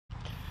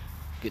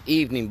Good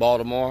evening,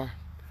 Baltimore.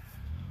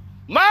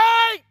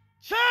 Mike,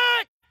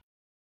 check!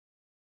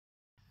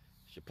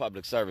 It's your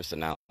public service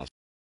announcement.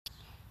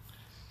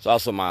 It's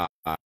also my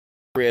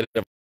creative.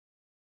 We're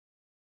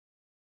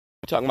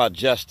talking about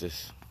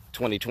justice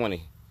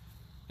 2020,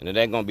 and it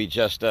ain't gonna be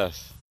just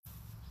us.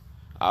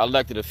 Our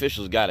elected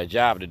officials got a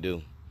job to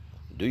do.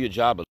 Do your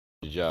job or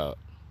lose your job.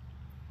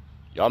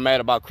 Y'all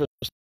mad about Chris?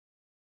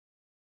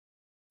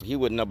 He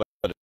wouldn't know about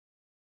it.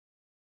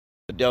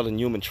 Dealt in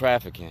human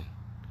trafficking.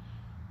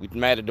 We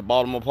mad at the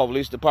Baltimore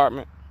Police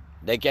Department.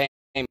 They came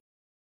in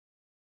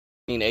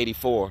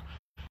 1984.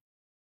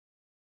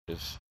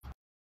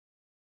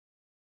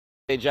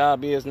 Their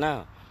job is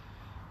now,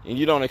 and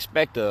you don't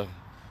expect to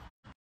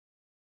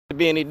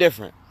be any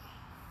different.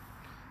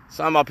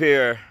 So I'm up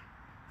here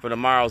for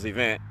tomorrow's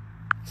event.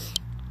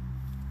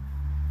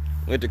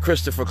 Went to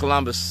Christopher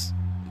Columbus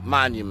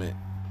Monument.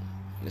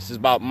 This is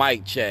about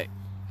mic check,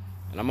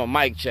 and I'm gonna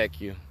mic check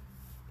you.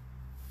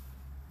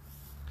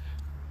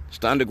 It's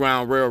the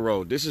Underground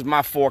Railroad. This is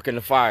my fork in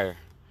the fire.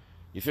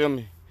 You feel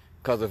me?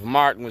 Because if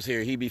Martin was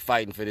here, he'd be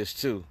fighting for this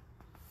too.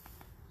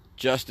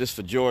 Justice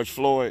for George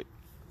Floyd.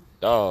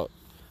 Dog,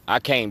 I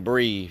can't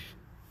breathe.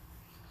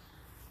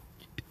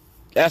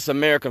 That's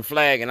American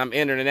flag, and I'm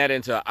entering that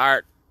into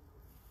art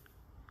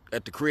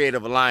at the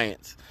Creative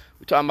Alliance.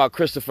 We're talking about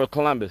Christopher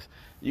Columbus.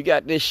 You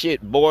got this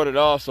shit boarded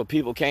off so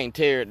people can't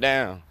tear it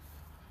down.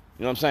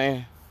 You know what I'm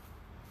saying?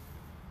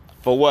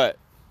 For what?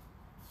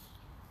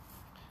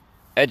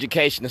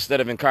 Education instead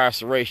of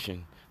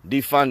incarceration.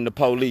 Defund the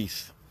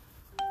police.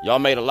 Y'all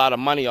made a lot of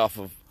money off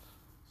of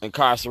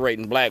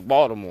incarcerating Black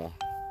Baltimore.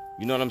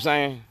 You know what I'm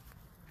saying?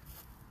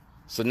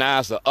 So now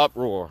it's an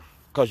uproar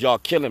because y'all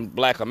killing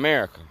Black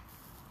America.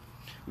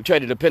 We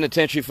traded the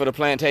penitentiary for the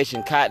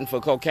plantation, cotton for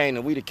cocaine,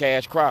 and we the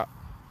cash crop.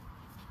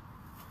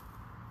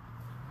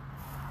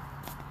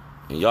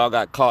 And y'all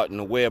got caught in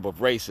the web of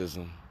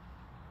racism.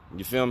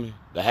 You feel me?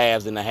 The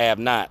haves and the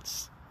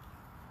have-nots.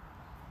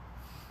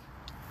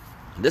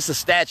 This is a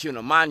statue and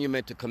a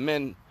monument to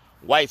commend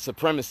white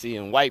supremacy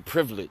and white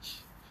privilege,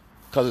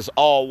 because it's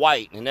all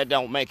white, and that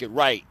don't make it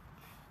right.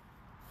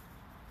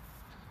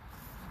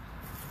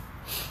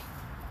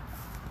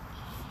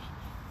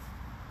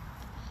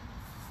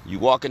 You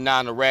walking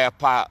down the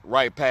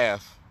right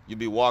path, you'll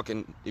be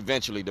walking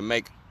eventually to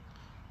make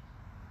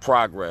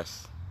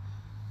progress.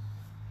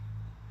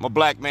 I'm a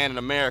black man in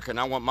America, and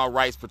I want my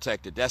rights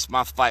protected. That's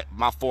my fight,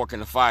 my fork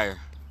in the fire.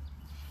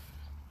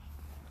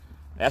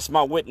 That's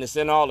my witness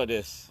in all of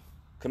this.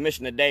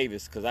 Commissioner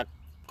Davis, because I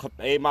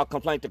made my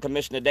complaint to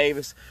Commissioner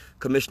Davis,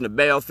 Commissioner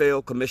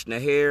Belfield, Commissioner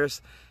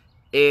Harris,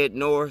 Ed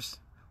Norris.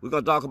 We're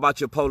going to talk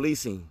about your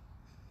policing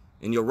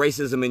and your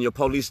racism in your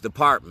police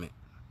department.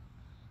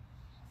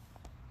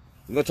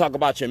 We're going to talk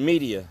about your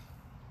media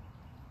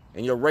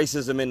and your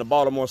racism in the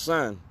Baltimore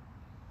Sun.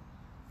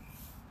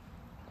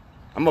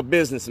 I'm a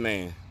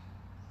businessman.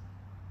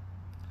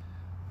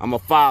 I'm a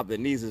father,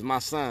 and these is my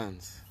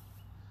sons.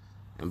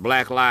 And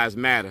Black Lives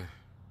Matter.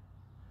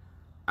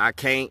 I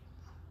can't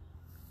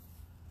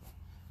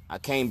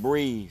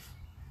breathe.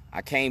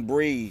 I can't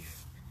breathe.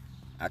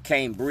 I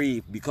can't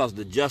breathe because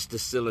the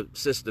justice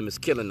system is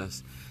killing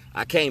us.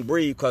 I can't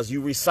breathe because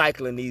you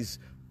recycling these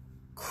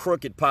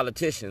crooked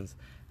politicians.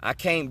 I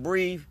can't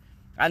breathe.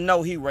 I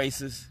know he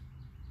racist.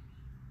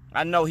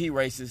 I know he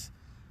racist.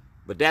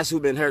 But that's who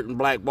been hurting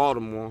Black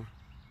Baltimore.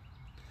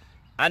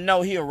 I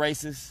know he a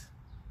racist.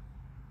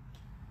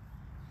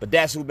 But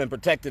that's who been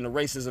protecting the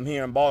racism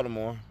here in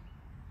Baltimore.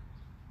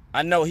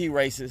 I know he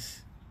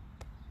racist.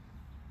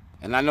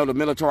 And I know the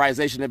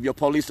militarization of your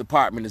police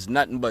department is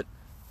nothing but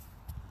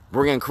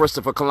bringing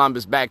Christopher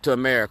Columbus back to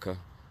America.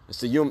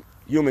 It's the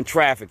human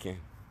trafficking.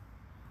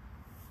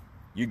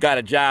 You got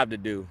a job to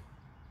do.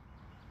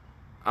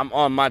 I'm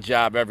on my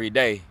job every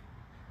day.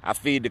 I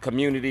feed the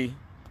community,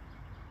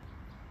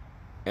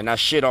 and I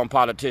shit on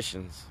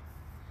politicians.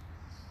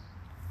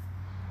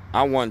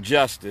 I want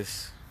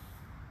justice.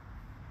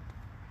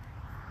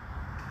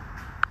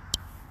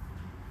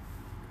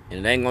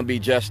 And it ain't gonna be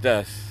just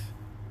us.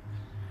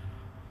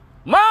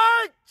 Mike,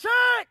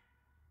 check!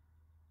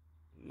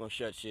 I'm gonna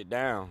shut shit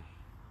down.